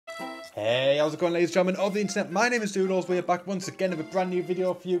Hey, how's it going, ladies and gentlemen of the internet? My name is Doodles. We're back once again with a brand new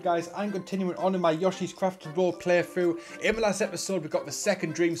video for you guys. I'm continuing on in my Yoshi's Crafted World playthrough. In the last episode, we got the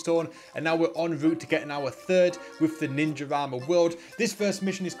second Dreamstone, and now we're en route to getting our third with the Ninjarama world. This first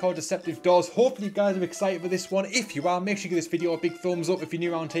mission is called Deceptive Doors. Hopefully, you guys are excited for this one. If you are, make sure you give this video a big thumbs up. If you're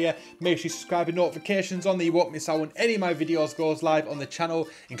new around here, make sure you subscribe and notifications on that you won't miss out when any of my videos goes live on the channel,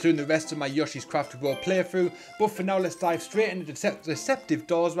 including the rest of my Yoshi's Crafted World playthrough. But for now, let's dive straight into Deceptive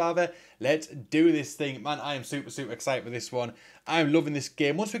Doors, rather. Let's do this thing. Man, I am super excited for this one. I'm loving this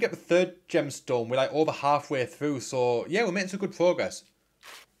game. Once we get the third gemstone, we're like over halfway through. So, yeah, we're making some good progress.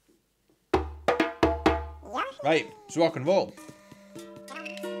 Right, let's rock and roll. So,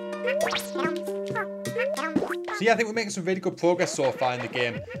 yeah, I think we're making some really good progress so far in the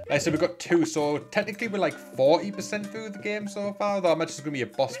game. Like I said, we've got 2, so technically we're like 40% through the game so far. Though I imagine it's going to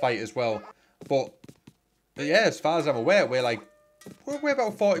be a boss fight as well. But yeah, as far as I'm aware, we're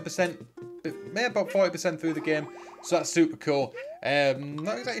about 40%, maybe about 40% through the game, so that's super cool.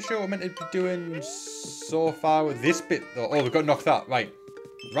 Not exactly sure what we're meant to be doing so far with this bit though. Oh, we've got to knock that, right,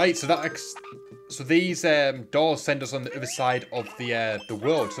 so these doors send us on the other side of the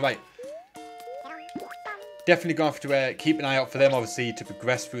world, so right. Definitely going to have to keep an eye out for them, obviously, to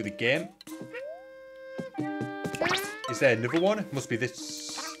progress through the game. Is there another one? Must be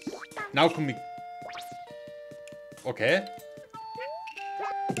this. Now can we... Okay.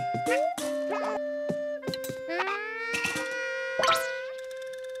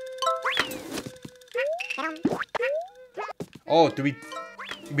 Oh, do we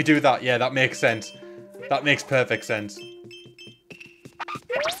do that? Yeah, that makes sense. That makes perfect sense.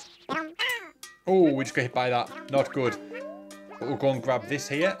 Oh, we just got hit by that. Not good. But we'll go and grab this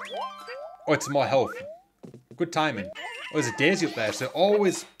here. Oh, it's more health. Good timing. Oh, there's a daisy up there, so it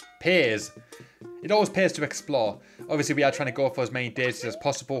always pays. It always pays to explore. Obviously, we are trying to go for as many daisies as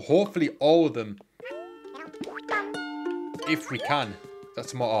possible. Hopefully, all of them. If we can.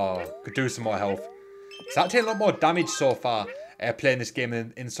 That's more. Oh, could do some more health. So that taking a lot more damage so far. Playing this game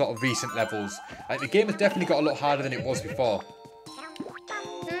in sort of recent levels. Like, the game has definitely got a lot harder than it was before.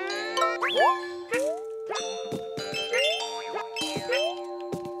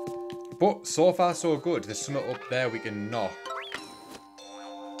 But so far so good. There's something up there we can knock.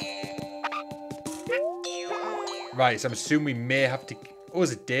 Right, so I'm assuming we may have to... Oh,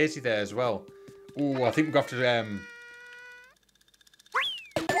 there's a daisy there as well. Oh, I think we're going to have to...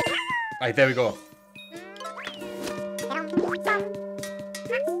 Right, there we go.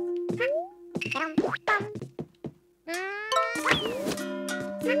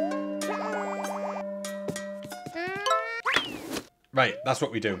 Right, that's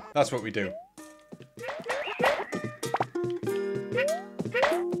what we do. That's what we do.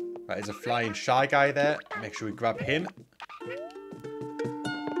 Right, there's a flying shy guy there. Make sure we grab him.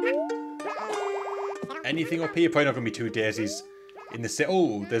 Anything up here? Probably not going to be 2 daisies in the city.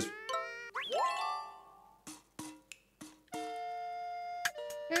 Oh, there's...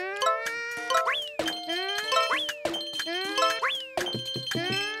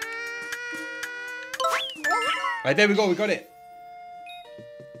 Right, there we go. We got it.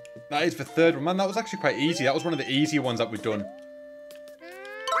 That is the third one. Man, that was actually quite easy. That was one of the easier ones that we've done.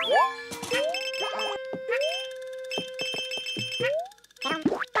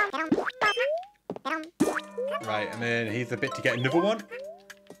 Right, and then here's the bit to get another one.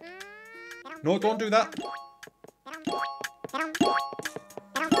 No, don't do that.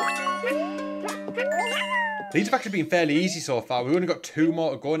 These have actually been fairly easy so far. We've only got 2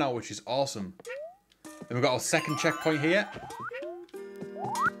 more to go now, which is awesome. Then we've got our second checkpoint here.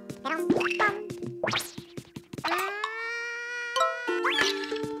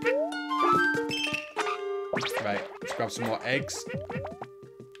 Right, let's grab some more eggs.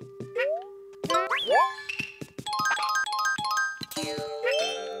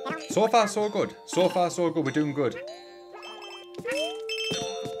 So far, so good. So far, so good. We're doing good.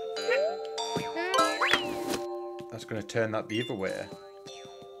 That's going to turn that the other way.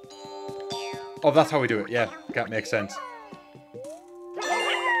 Oh, that's how we do it. Yeah, that makes sense.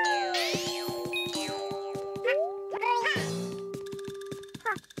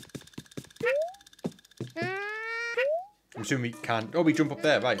 I'm assuming we can't... Oh, we jump up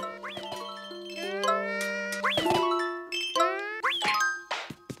there, right.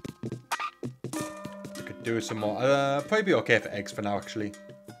 We could do some more. Probably be okay for eggs for now, actually.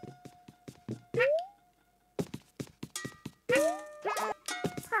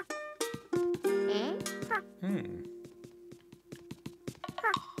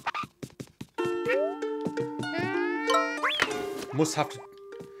 Must have to...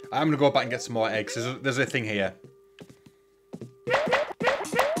 I'm going to go back and get some more eggs. There's a thing here.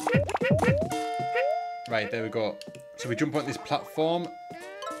 Right, there we go. So we jump on this platform,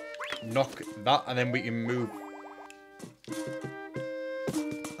 knock that, and then we can move.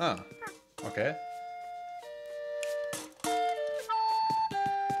 Ah, okay.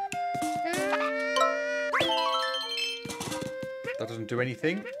 That doesn't do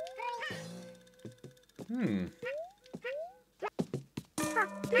anything.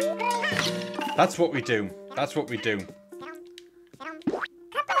 That's what we do. That's what we do.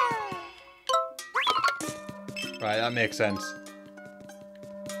 Right, that makes sense.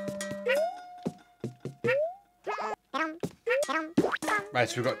 Right,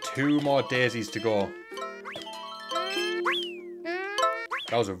 so we've got 2 more daisies to go.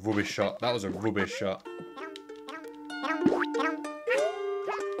 That was a rubbish shot. That was a rubbish shot.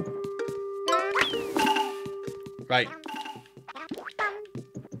 Right.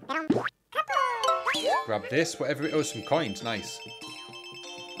 Grab this, whatever it is, some coins. Nice.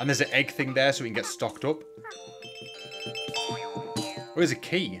 And there's an egg thing there so we can get stocked up. Where's a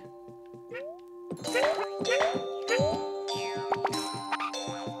key?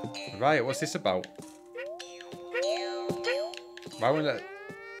 Right, what's this about? Why won't that...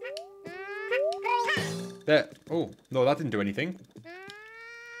 There. Oh, no, that didn't do anything.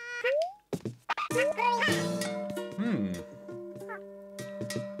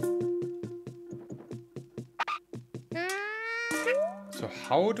 So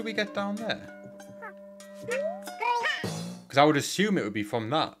how do we get down there? Because I would assume it would be from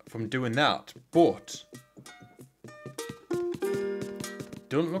that, from doing that, but...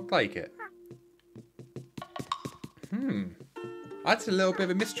 Don't look like it. That's a little bit of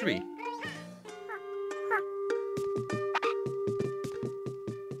a mystery.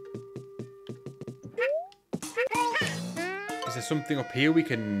 Is there something up here we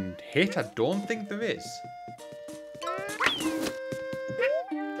can hit? I don't think there is.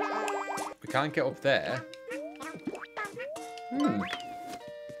 We can't get up there.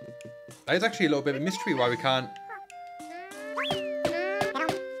 That is actually a little bit of a mystery why we can't...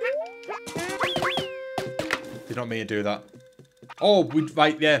 Did not mean to do that. Oh,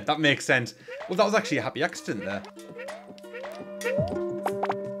 right, yeah, that makes sense. Well, that was actually a happy accident there.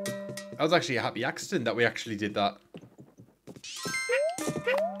 That was actually a happy accident that we actually did that.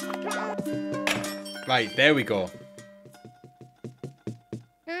 Right, there we go.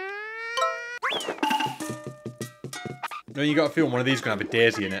 No, you got a feeling one of these is going to have a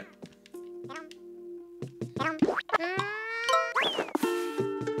daisy in it.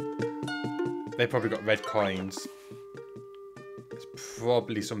 They probably got red coins. There's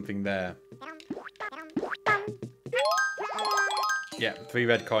probably something there. Yeah, 3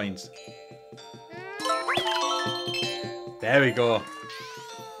 red coins. There we go.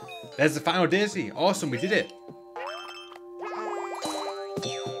 There's the final daisy. Awesome, we did it.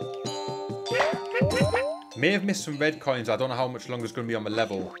 May have missed some red coins. I don't know how much longer it's going to be on the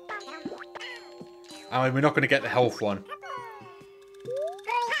level. I mean, we're not going to get the health one.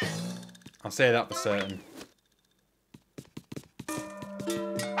 I'll say that for certain.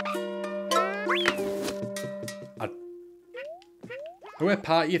 Where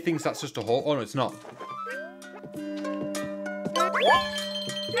part of you thinks that's just a hole? Oh no, it's not.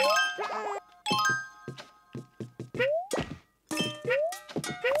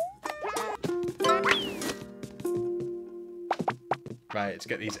 Right, let's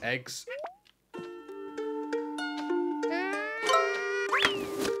get these eggs.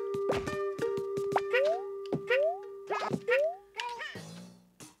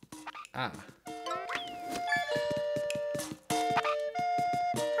 Ah.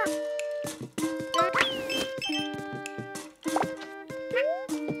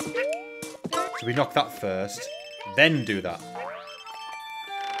 So we knock that first, then do that.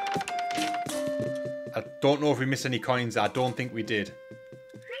 I don't know if we missed any coins. I don't think we did.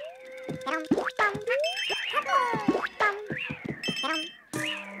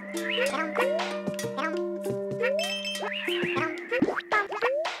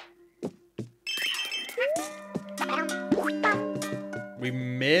 We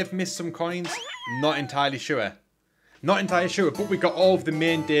may have missed some coins. Not entirely sure. Not entirely sure, but we got all of the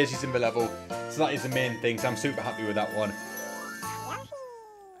main daisies in the level. So that is the main thing. So I'm super happy with that one.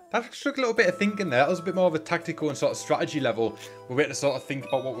 That took a little bit of thinking there. That was a bit more of a tactical and sort of strategy level. We're able to sort of think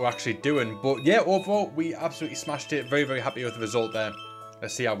about what we're actually doing. But yeah, overall, we absolutely smashed it. Very, very happy with the result there.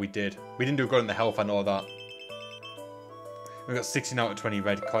 Let's see how we did. We didn't do good in the health, I know that. We got 16 out of 20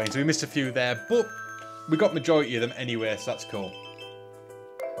 red coins. So we missed a few there, but we got majority of them anyway, so that's cool.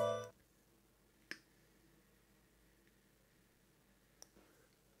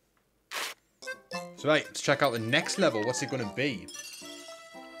 So right, let's check out the next level. What's it going to be?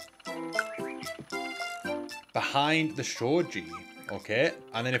 behind the shoji. Okay,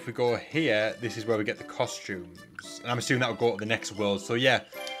 and then if we go here, this is where we get the costumes. And I'm assuming that will go to the next world. So yeah,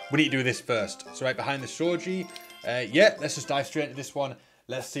 we need to do this first. So right behind the shoji. Yeah, let's just dive straight into this one.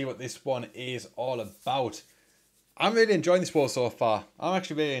 Let's see what this one is all about. I'm really enjoying this world so far. I'm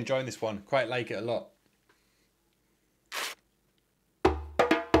actually really enjoying this one. Quite like it a lot.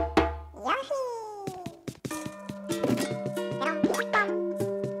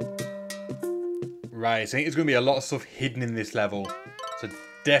 Right, so I think there's going to be a lot of stuff hidden in this level. So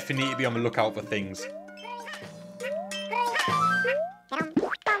definitely need to be on the lookout for things.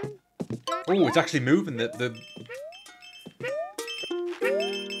 Oh, it's actually moving.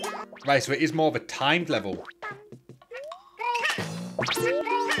 Right, so it is more of a timed level.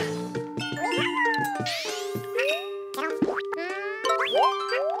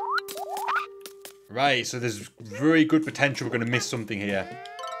 Right, so there's very good potential we're going to miss something here.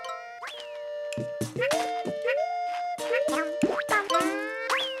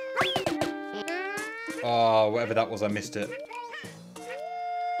 Oh, whatever that was, I missed it.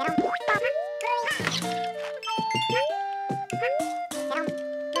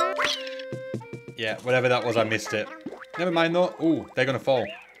 Yeah, whatever that was, I missed it. Never mind though. Ooh, they're gonna fall.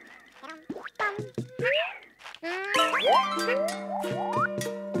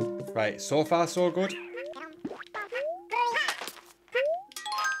 Right, so far so good.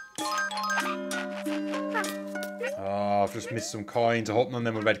 Oh, I've just missed some coins. I hope none of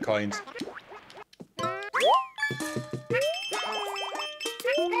them were red coins.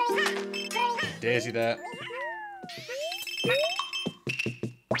 Daisy there.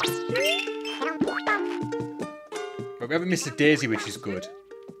 But we haven't missed a daisy, which is good.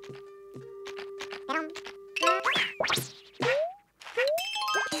 But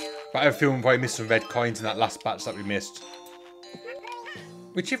I have a feeling we probably missed some red coins in that last batch that we missed.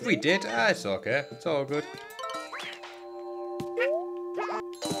 Which if we did, it's okay. It's all good.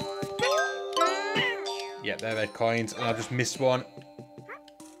 Yeah, they're red coins, and I've just missed one.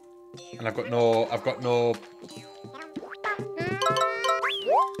 And I've got no...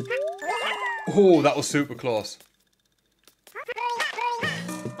 Oh, that was super close.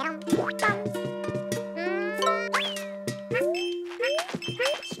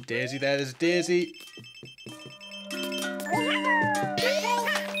 There's a daisy there, there's a daisy.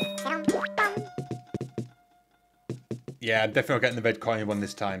 Yeah, I'm definitely not getting the red coin one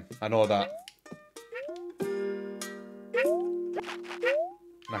this time. I know that.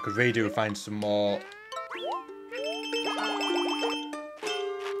 I could really do find some more.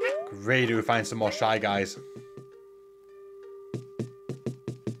 Shy Guys.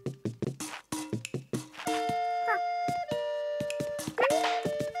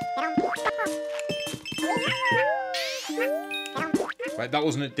 Right, that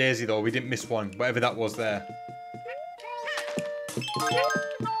wasn't a daisy though. We didn't miss one. Whatever that was there.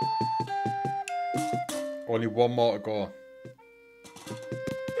 Only one more to go.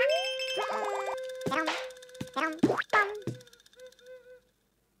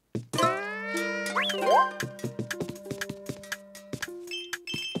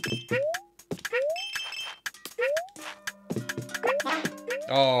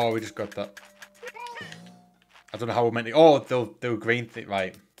 Oh, we just got that. I don't know how we're meant to... Oh, they'll green thing,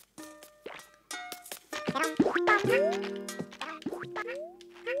 right.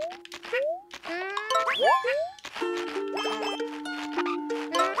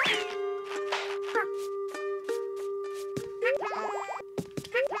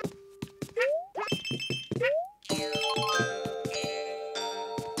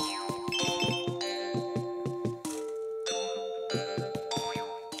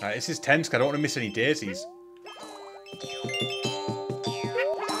 Right, this is tense because I don't want to miss any daisies.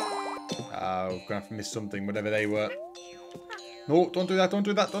 Oh, we're going to have to miss something, whatever they were. No, don't do that, don't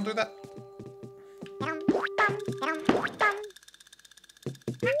do that, don't do that.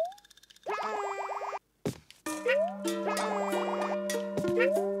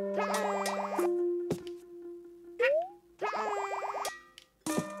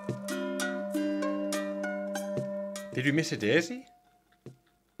 Did we miss a daisy?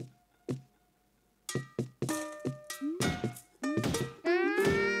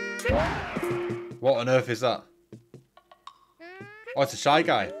 What on earth is that? Oh, it's a Shy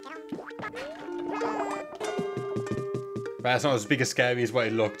Guy. But that's not as big as scary as what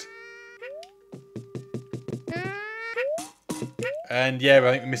it looked. And yeah,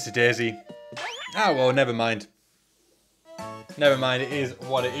 I think we missed a daisy. Ah, well, never mind. Never mind, it is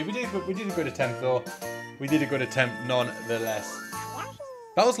what it is. We did a good attempt, though. We did a good attempt, nonetheless.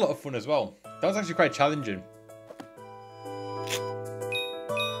 That was a lot of fun as well. That was actually quite challenging.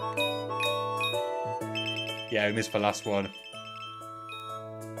 Yeah, we missed the last one.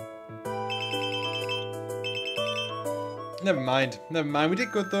 Never mind. Never mind. We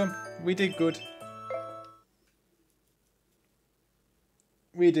did good, though. We did good.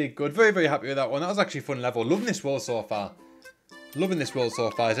 We did good. Very, very happy with that one. That was actually a fun level. Loving this world so far. Loving this world so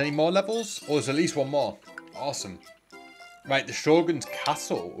far. Is there any more levels? Oh, there's at least one more. Awesome. Right, the Shogun's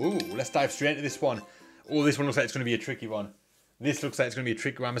Castle. Ooh, let's dive straight into this one. Oh, this one looks like it's going to be a tricky one. This looks like it's going to be a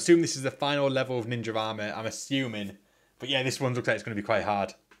tricky one. I'm assuming this is the final level of Ninjarama. I'm assuming. But yeah, this one looks like it's going to be quite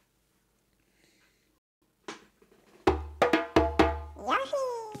hard.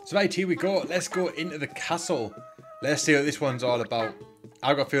 So right, here we go. Let's go into the castle. Let's see what this one's all about.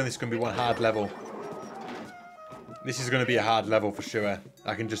 I've got a feeling this is going to be one hard level. This is going to be a hard level for sure.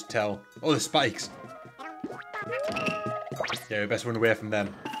 I can just tell. Oh, the spikes. Yeah, we best run away from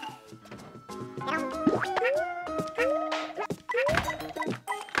them.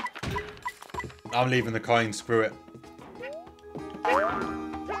 I'm leaving the coin, screw it.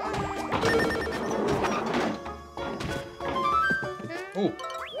 Oh,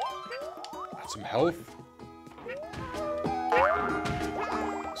 that's some health.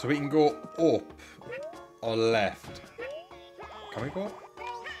 So we can go up or left. Can we go up?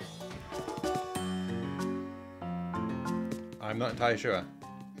 I'm not entirely sure.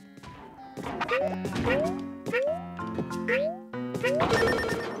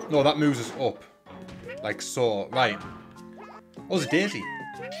 No, that moves us up. Like so. Right. Oh, there's a daisy.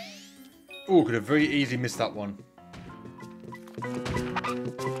 Oh, could have very easily missed that one.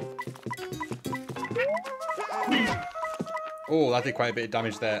 Oh, that did quite a bit of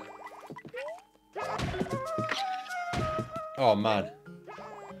damage there. Oh, man.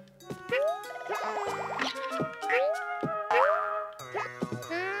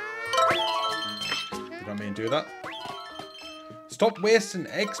 Did I mean to do that? Stop wasting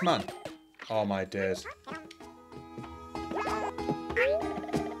eggs, man. Oh, my days.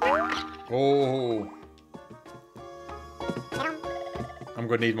 Oh. I'm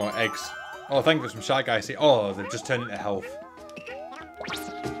going to need more eggs. Oh, thank you for some shy guys. Oh, they've just turned into health.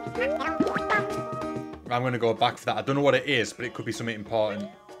 I'm going to go back for that. I don't know what it is, but it could be something important.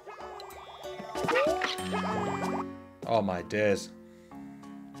 Oh, my days.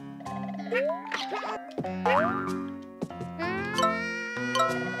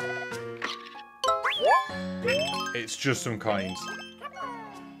 It's just some coins.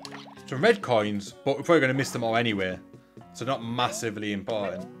 Some red coins, but we're probably going to miss them all anyway. So not massively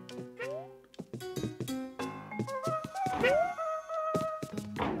important.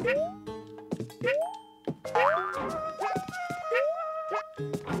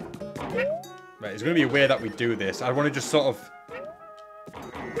 Right, it's going to be a way that we do this. I want to just sort of...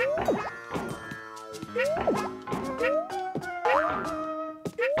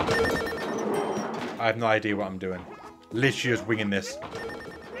 I have no idea what I'm doing. Literally just winging this.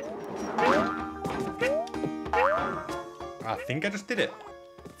 I think I just did it.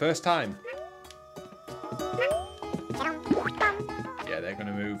 First time. Yeah, they're going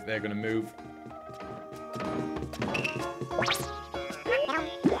to move. They're going to move.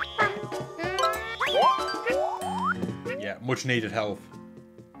 Yeah, much needed health.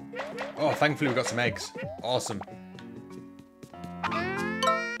 Oh, thankfully we got some eggs. Awesome.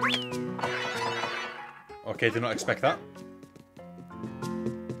 Okay, did not expect that.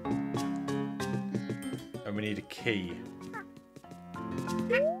 And we need a key.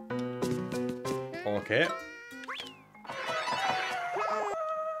 Okay.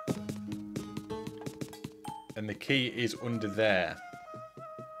 And the key is under there.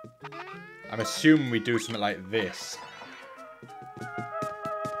 I'm assuming we do something like this.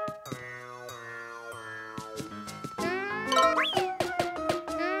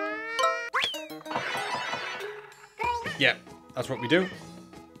 Yeah, that's what we do.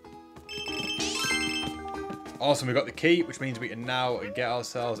 Awesome, we got the key, which means we can now get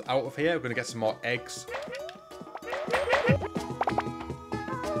ourselves out of here. We're going to get some more eggs.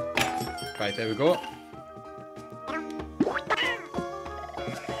 Right, there we go.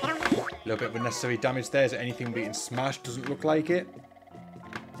 A little bit of unnecessary damage there. Is there anything we can smash? Doesn't look like it.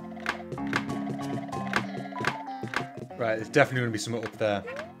 Right, there's definitely going to be something up there.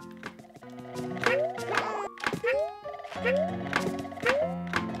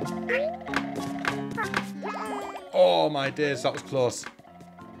 Oh my days, that was close.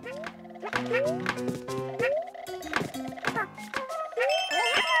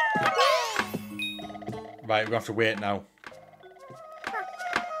 Right, we have to wait now.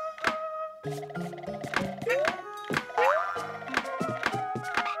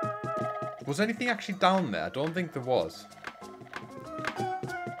 Was anything actually down there? I don't think there was.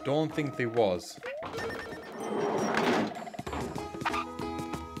 Don't think there was.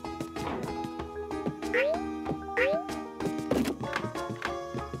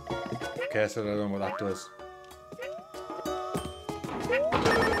 Okay, so I don't know what that does.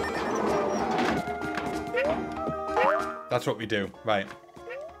 That's what we do. Right.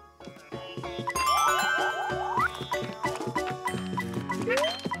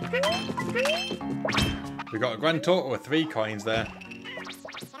 We got a grand total of 3 coins there.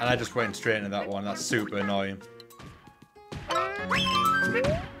 And I just went straight into that one. That's super annoying.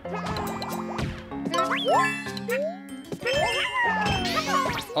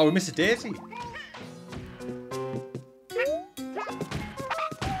 Oh, we missed a daisy.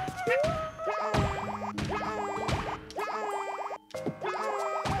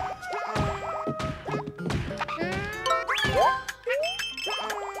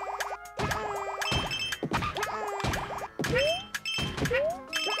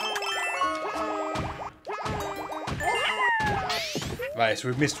 Right, so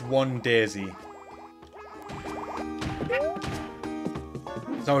we've missed 1 daisy.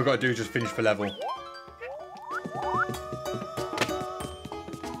 So all we've got to do is just finish the level.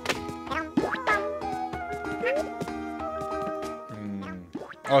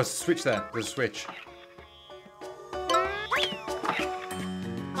 Oh, it's a switch there. There's a switch.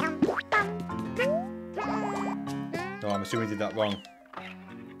 No, I'm assuming we did that wrong.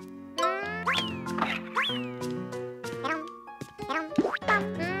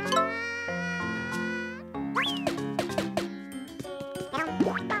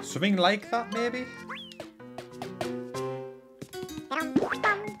 Something like that, maybe?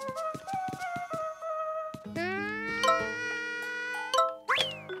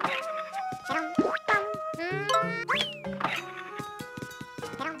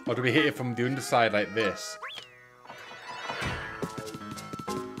 Or do we hit it from the underside like this?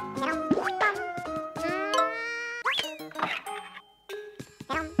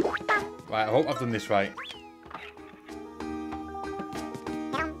 Right, I hope I've done this right.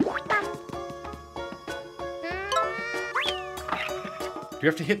 Do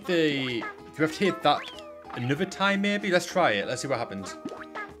you have to hit the... Do you have to hit that another time, maybe? Let's try it. Let's see what happens.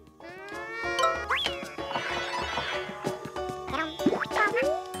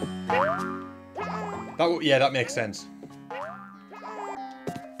 Yeah, that makes sense.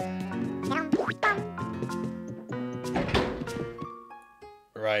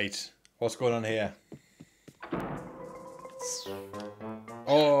 Right. What's going on here?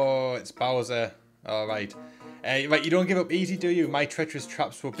 Oh, it's Bowser. Alright. Right, you don't give up easy, do you? My treacherous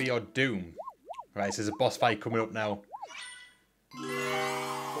traps will be your doom. Right, so there's a boss fight coming up now.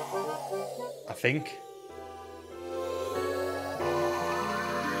 I think.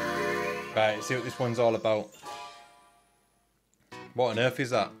 Right, let's see what this one's all about. What on earth is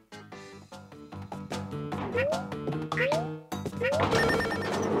that?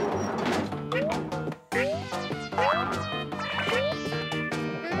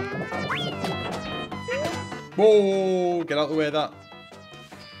 Whoa! Get out of the way of that.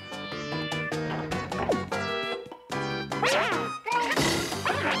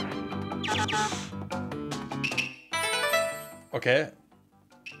 Okay.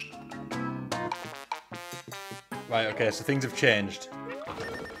 Right, okay, so things have changed.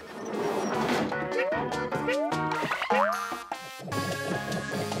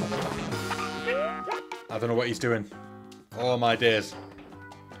 I don't know what he's doing. Oh my days.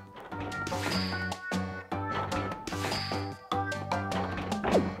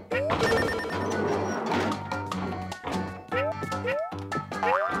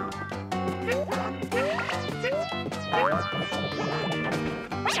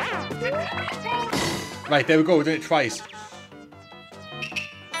 Right, there we go, we're doing it twice.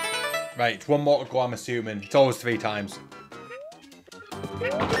 Right, one more to go, I'm assuming. It's always 3 times.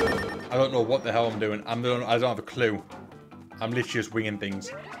 I don't know what the hell I'm doing. I don't have a clue. I'm literally just winging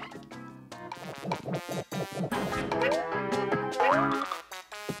things.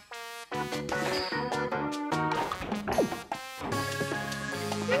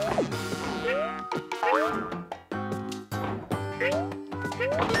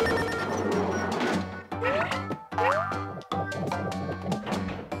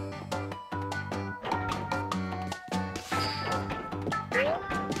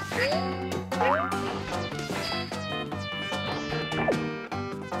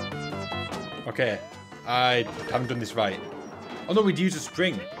 Okay, I haven't done this right. Oh no, we'd use a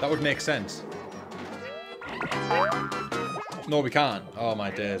string. That would make sense. No, we can't. Oh my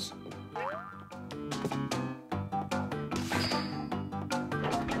days.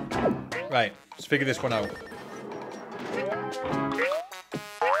 Right, let's figure this one out.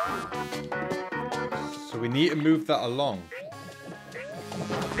 So we need to move that along.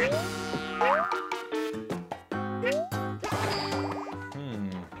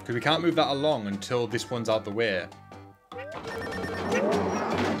 Because we can't move that along until this one's out the way.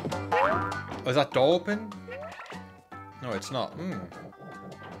 Oh, is that door open? No, it's not.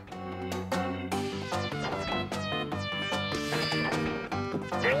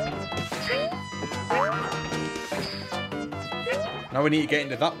 Now we need to get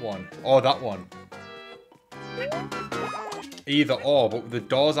into that one. Or that one. Either or, but the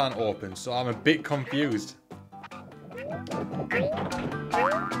doors aren't open, so I'm a bit confused.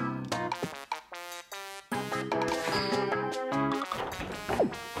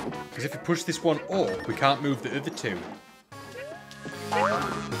 Because if we push this one up, we can't move the other two.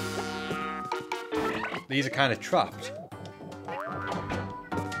 These are kind of trapped.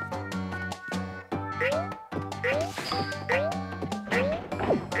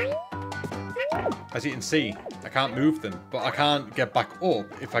 As you can see, I can't move them, but I can't get back up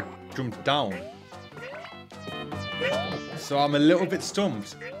if I jump down. So I'm a little bit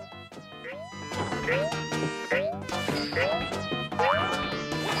stumped.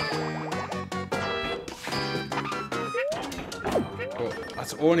 But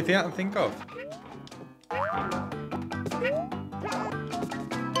that's the only thing I can think of.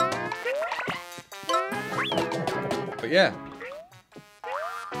 But yeah.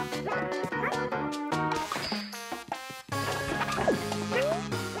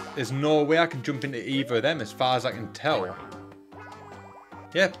 There's no way I can jump into either of them as far as I can tell.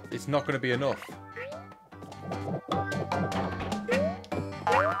 Yep, it's not going to be enough.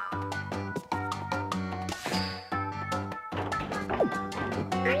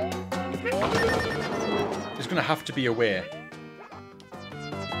 There's going to have to be a way.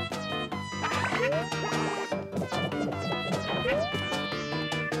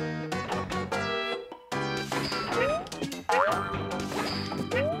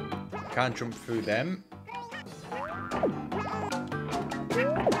 Can't jump through them.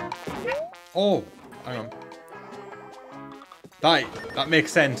 Oh, hang on. That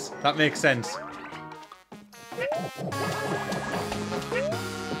makes sense. That makes sense.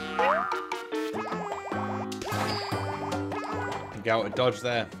 Get out of dodge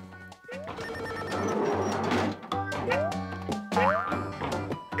there.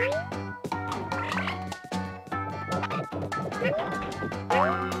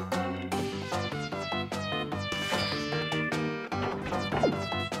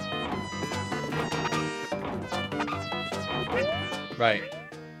 Right.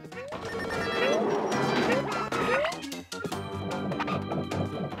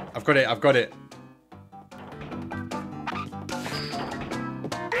 I've got it, I've got it.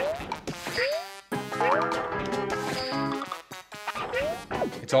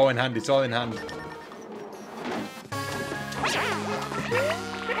 It's all in hand, it's all in hand.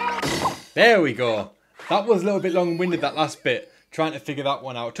 There we go. That was a little bit long-winded, that last bit, trying to figure that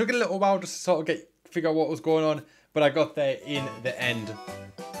one out. It took a little while just to sort of figure out what was going on, but I got there in the end.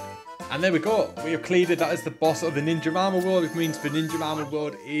 And there we go. We have cleared that as the boss of the Ninjarama world, which means the Ninjarama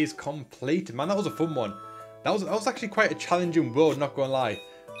world is complete. Man, that was a fun one. That was actually quite a challenging world, not gonna lie.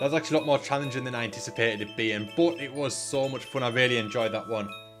 That was actually a lot more challenging than I anticipated it being, but it was so much fun. I really enjoyed that one.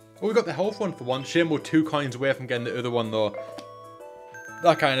 Oh, we got the health one for once. Shame we're 2 coins away from getting the other one though.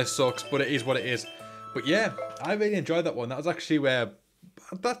 That kind of sucks, but it is what it is. But yeah, I really enjoyed that one. That was actually where...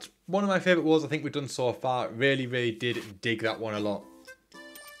 That's one of my favourite worlds I think we've done so far. Really, really did dig that one a lot.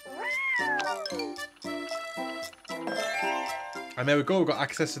 And there we go, we've got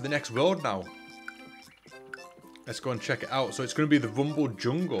access to the next world now. Let's go and check it out. So it's going to be the Rumble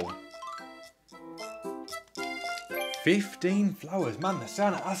Jungle. 15 flowers. Man, they're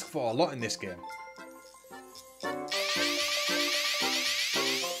starting to ask for a lot in this game.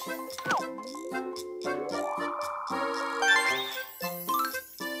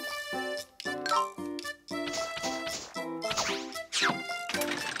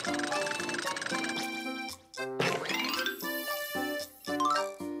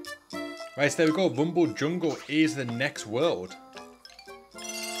 Right, so there we go. Rumble Jungle is the next world.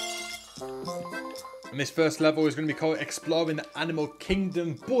 And this first level is going to be called Exploring the Animal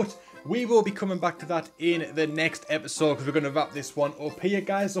Kingdom, but we will be coming back to that in the next episode because we're going to wrap this one up here,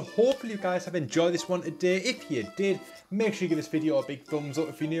 guys. So hopefully you guys have enjoyed this one today. If you did, make sure you give this video a big thumbs up.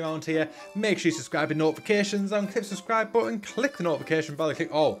 If you're new around here, make sure you subscribe with notifications and click the subscribe button, click the notification bell,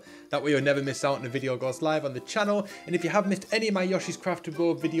 click all. That way you'll never miss out when the video goes live on the channel. And if you have missed any of my Yoshi's Crafted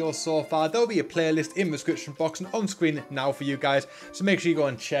World videos so far, there'll be a playlist in the description box and on screen now for you guys. So make sure you go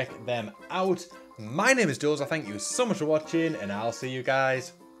and check them out. My name is Doodles. I thank you so much for watching, and I'll see you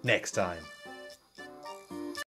guys next time.